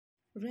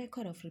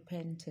Record of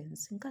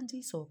Repentance,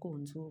 Nkandziyiso wa ku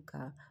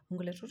Hundzuka.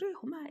 Hungu leri ri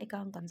huma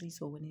eka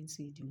Nkandziyiso wa Wena,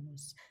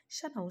 Ndzi.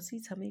 Xana Hosi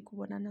tshame ku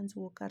vona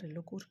nandzu wo karhi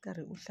loko u ri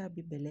karhi u hlaya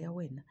Bibele ya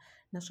wena,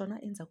 naswona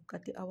endzhaku ka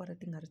tiawara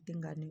ti nga ri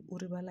tingani u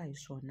rivala hi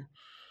swona?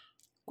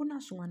 Ku na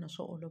swin'wana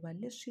swo olova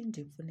leswi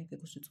ndzi pfuneke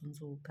ku swi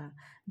tsundzuka.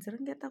 Ndzi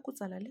ringeta ku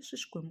tsala leswi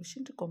Xikwembu xi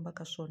ndzi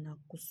kombaka swona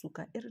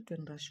kusuka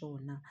eritweni ra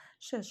xona.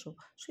 Sweswo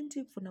swi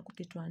ndzi pfuna ku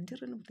titwa ndzi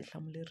ri ni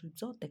vutihlamuleri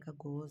byo teka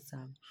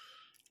goza.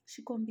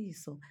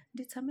 Xikombiso,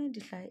 ndzi tshame ndzi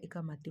hlaya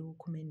eka Matewu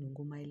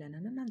 18 mayelana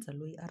na nandza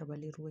loyi a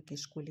rivaleriweke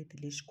xikweleti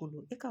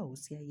lexikulu eka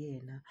hosi ya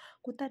yena.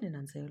 Kutani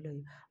nandza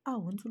yoloyo a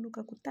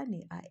hundzuluka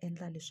kutani a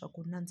endla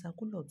leswaku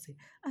nandza-kulobye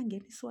a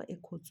nghenisiwa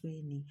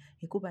ekhotsweni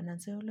hikuva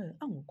nandza yoloyo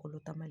a n'wi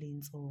kolota mali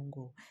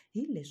yintsongo.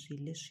 Hi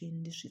leswi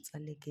ndzi swi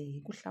tsaleke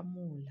hi ku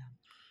hlamula.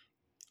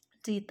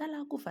 Ndzi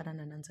tala ku fana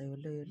na nandza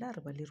yoloyo la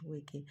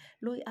rivaleriweke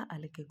loyi a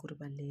aleke ku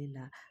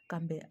rivalela,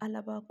 kambe a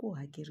lava ku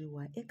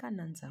hakeriwa eka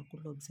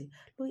nandza-kulobye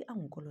loyi a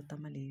n'wi kolota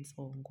mali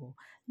yintsongo.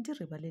 Ndzi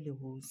rivalele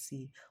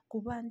Hosi ku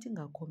va ndzi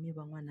nga khomi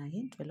van'wana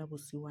hi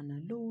ntwela-vusiwana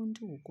lowu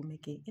ndzi wu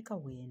kumeke eka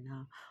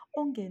wena.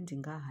 Onge ndzi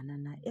nga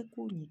hanana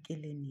eku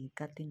nyikeleni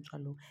ka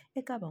tintswalo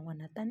eka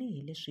van'wana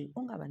tanihileswi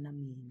u nga va na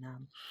mina.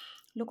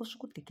 Loko swi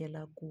ku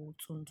tikela ku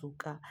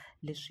tsundzuka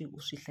leswi u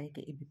swi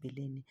hlayeke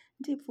ebibeleni,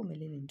 ndzi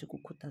pfumelele ndzi ku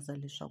khutaza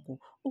leswaku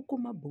u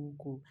kuma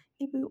buku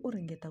ivi u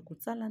ringeta ku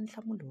tsala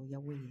nhlamulo ya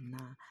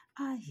wena.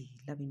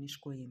 AHI LAVENI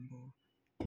XIKWEMBU.